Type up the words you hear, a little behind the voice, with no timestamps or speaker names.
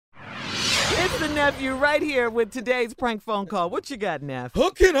and Nephew right here with today's prank phone call. What you got, Neff?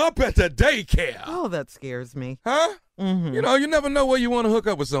 Hooking up at the daycare. Oh, that scares me. Huh? Mm-hmm. You know, you never know where you want to hook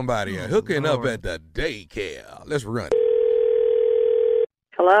up with somebody at. Hooking Lord. up at the daycare. Let's run.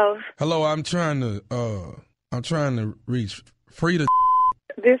 Hello, Hello, I'm trying to reach Frida.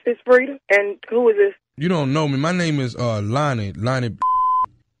 this is Frida, and who is this? You don't know me. My name is Lonnie.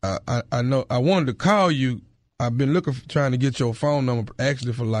 I know. I wanted to call you. I've been trying to get your phone number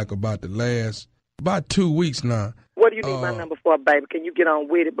actually for like about 2 weeks now. What do you need my number for, baby? Can you get on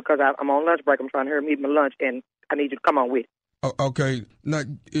with it? Because I'm on lunch break. I'm trying to hurry me eat my lunch, and I need you to come on with it. Okay. Now,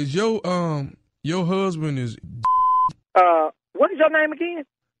 is your husband is? What is your name again?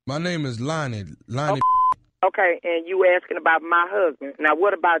 My name is Lonnie. Lonnie. Okay, and you asking about my husband. Now,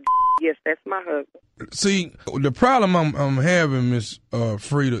 what about? Yes, that's my husband. See, the problem I'm having, Miss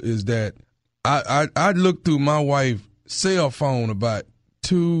Frida, is that I looked through my wife's cell phone about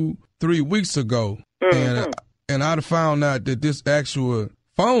 2-3 weeks ago, and I found out that this actual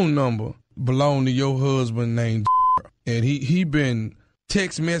phone number belonged to your husband named, and he been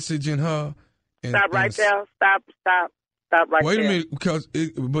text messaging her. Stop right there. Stop right there. Wait a minute, because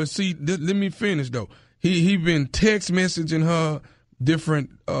let me finish though. He been text messaging her different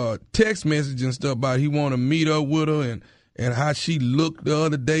text messages and stuff about he want to meet up with her and how she looked the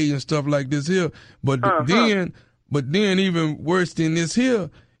other day and stuff like this here. But then even worse than this here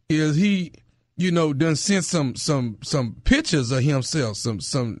is he, done sent some pictures of himself,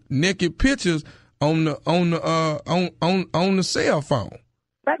 some naked pictures on the cell phone.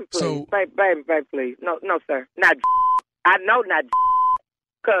 Baby, please. So, baby, please. No, sir. Not. I know not.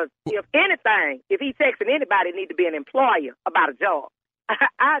 Because if anything, if he texting anybody, it need to be an employer about a job.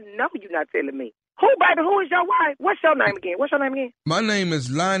 I know you're not telling me. Who, baby? Who is your wife? What's your name again? My name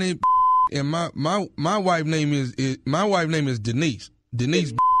is Lonnie, and my wife name is Denise.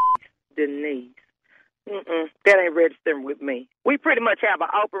 Denise. That ain't registering with me. We pretty much have an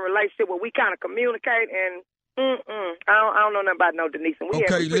open relationship where we kind of communicate, and I don't know nothing about no Denise. And we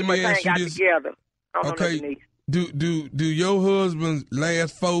pretty much hang out together. I don't know no Denise. Do your husband's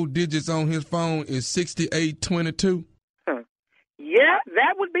last 4 digits on his phone is 6822? Yeah,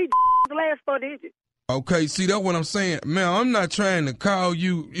 that would be the last 4 digits. Okay, see, that's what I'm saying. Man, I'm not trying to call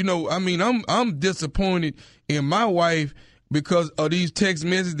you, I'm disappointed in my wife because of these text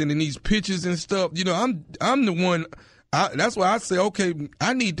messages and these pictures and stuff. I'm the one, that's why I say, okay,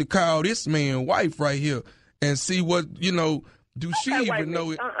 I need to call this man's wife right here and see what, she even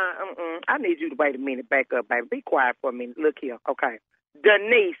know it? I need you to wait a minute, back up, baby. Be quiet for a minute. Look here, okay.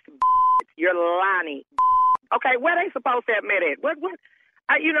 Denise, you're Lonnie. Okay, where they supposed to have met at? What?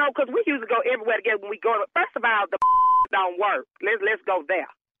 Because we usually go everywhere together when we go. First of all, the don't work. Let's go there.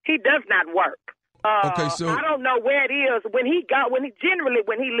 He does not work. Okay, so I don't know where it is when he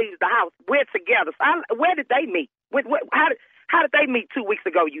leaves the house. We're together. So where did they meet? How did they meet 2 weeks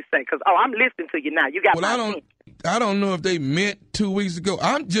ago? You say? Because I'm listening to you now. You got my attention. I don't know if they met 2 weeks ago.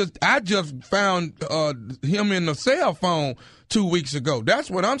 I just found him in the cell phone 2 weeks ago. That's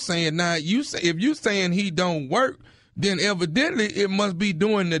what I'm saying. Now if you saying he don't work, then evidently it must be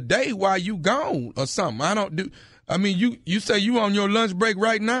during the day while you gone or something. You say you on your lunch break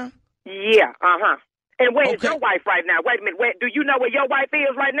right now? Yeah, And where is your wife right now? Wait a minute. Do you know where your wife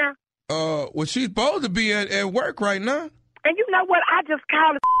is right now? Well, she's supposed to be at work right now. And you know what? I just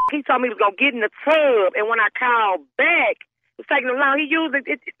called. He told me he was going to get in the tub. And when I called back, it's taking him long. He used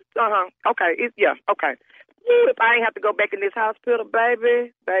it. Okay. Okay. If I ain't have to go back in this hospital,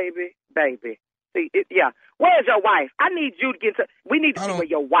 baby. See, Where's your wife? I need you to get into. We need to see where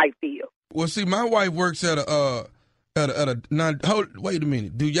your wife is. Well, see, my wife works at a. Wait a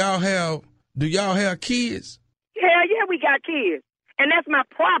minute. Do y'all have kids? Hell yeah, we got kids. And that's my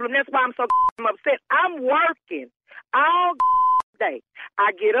problem. That's why I'm so upset. I'm working all day.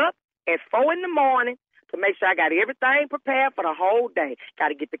 I get up at 4 in the morning to make sure I got everything prepared for the whole day. Got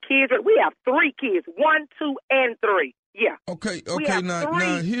to get the kids ready. We have 3 kids, 1, 2, and 3. Yeah. Okay. We have Now,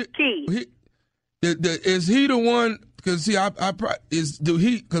 kids. Is he the one? Because see,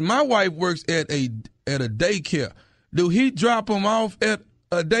 because my wife works at a daycare. Do he drop them off at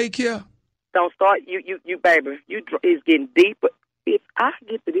a daycare? Don't start, you baby. It's getting deeper. If I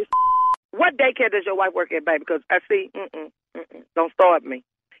get to this, what daycare does your wife work at, baby? Because I see, don't start me.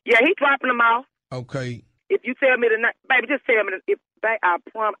 Yeah, he dropping them off. Okay. If you tell me tonight, baby, just tell me.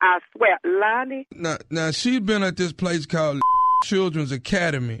 I swear, Lonnie. Now she's been at this place called Children's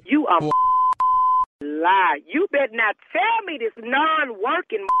Academy. You are lie. You better not tell me this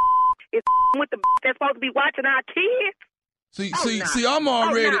non-working is with the that's supposed to be watching our kids. See, I'm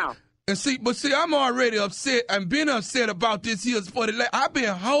already. And see, I'm already upset. I've been upset about this here for I've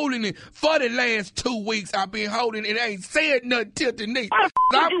been holding it for the last 2 weeks. I've been holding it. Ain't said nothing till Denise. Why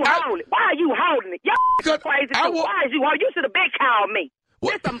you holding it? Why are you holding it? Y'all crazy. Why is you holding? You should have been called me.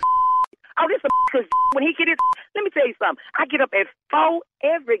 What? This because when he get his, let me tell you something. I get up at 4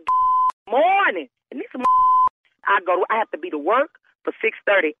 every morning, and this I have to be to work for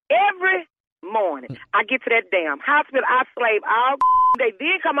 6:30 every morning. I get to that damn hospital. I slave all day.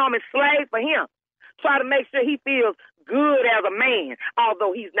 Then come home and slave for him. Try to make sure he feels good as a man,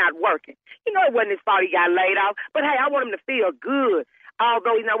 although he's not working. You know, it wasn't his fault he got laid off. But hey, I want him to feel good,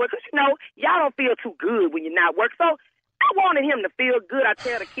 although he's not working. Because, you know, y'all don't feel too good when you're not working. So I wanted him to feel good. I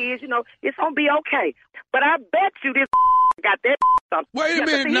tell the kids, you know, it's going to be okay. But I bet you this got that something. Wait a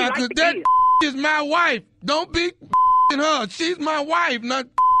minute now, because that is my wife. Don't be her. She's my wife, not.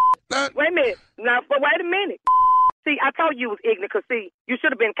 Wait a minute. Now, but wait a minute. See, I told you was ignorant because, see, you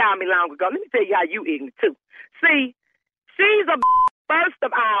should have been calling me long ago. Let me tell you how you ignorant, too. See, she's a first of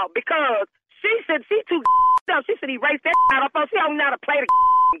all because she too dumb. She should erase that out of her. She don't know how to play the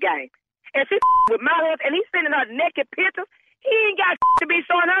game. And she with my husband, and he's sending her naked pictures. He ain't got to be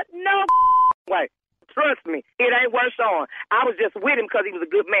showing her no way. Trust me, it ain't worth showing. I was just with him because he was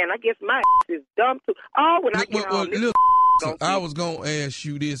a good man. I guess my is dumb, too. Oh, when I get home, look, I was going to ask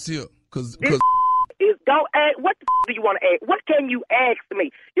you this here. Cause don't ask. What the do you want to ask? What can you ask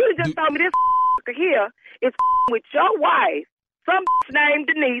me? You just told me this here is with your wife, some named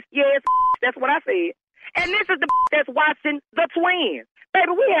Denise. Yes, that's what I said. And this is the that's watching the twins.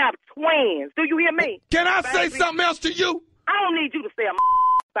 Baby, we have twins. Do you hear me? Can I say something else to you? I don't need you to say a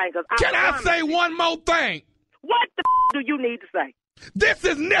thing. Can I say one more thing? What the do you need to say? This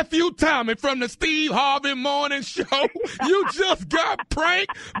is Nephew Tommy from the Steve Harvey Morning Show. You just got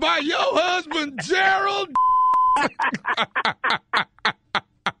pranked by your husband, Gerald.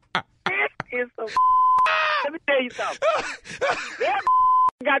 This is so let me tell you something. That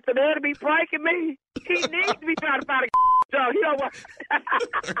got the nerve to be pranking me. He needs to be trying to find a job. He don't want.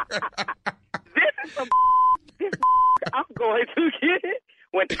 This is some. This I'm going to get it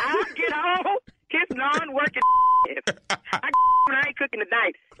when I get home. His non-working. I ain't cooking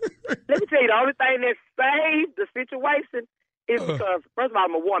tonight. Let me tell you, the only thing that saved the situation is because, first of all,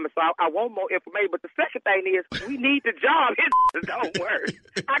 I'm a woman, so I want more information. But the second thing is, we need the job. His don't work.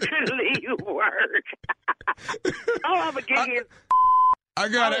 I couldn't leave work. I'm going to get his. I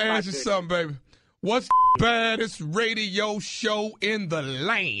got to ask you something, baby. What's the baddest radio show in the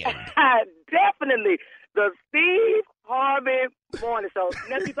land? Definitely the Steve Harvey Morning Show.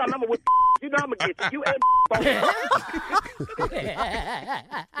 Next time I'm with you know I'm gonna get you.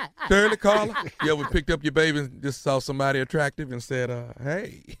 Shirley caller, you ever picked up your baby and just saw somebody attractive and said,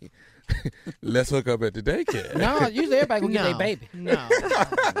 hey, let's hook up at the daycare? No, usually everybody gonna get their baby. No.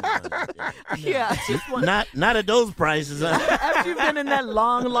 Yeah. Not at those prices. After you've been in that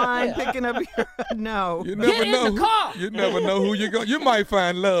long line picking up your no. You never Get know. in the car. You never know who you're going. You might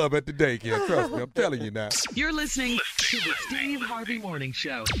find love at the daycare. Trust me, I'm telling you now. You're listening to the Steve Harvey Morning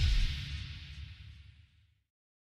Show.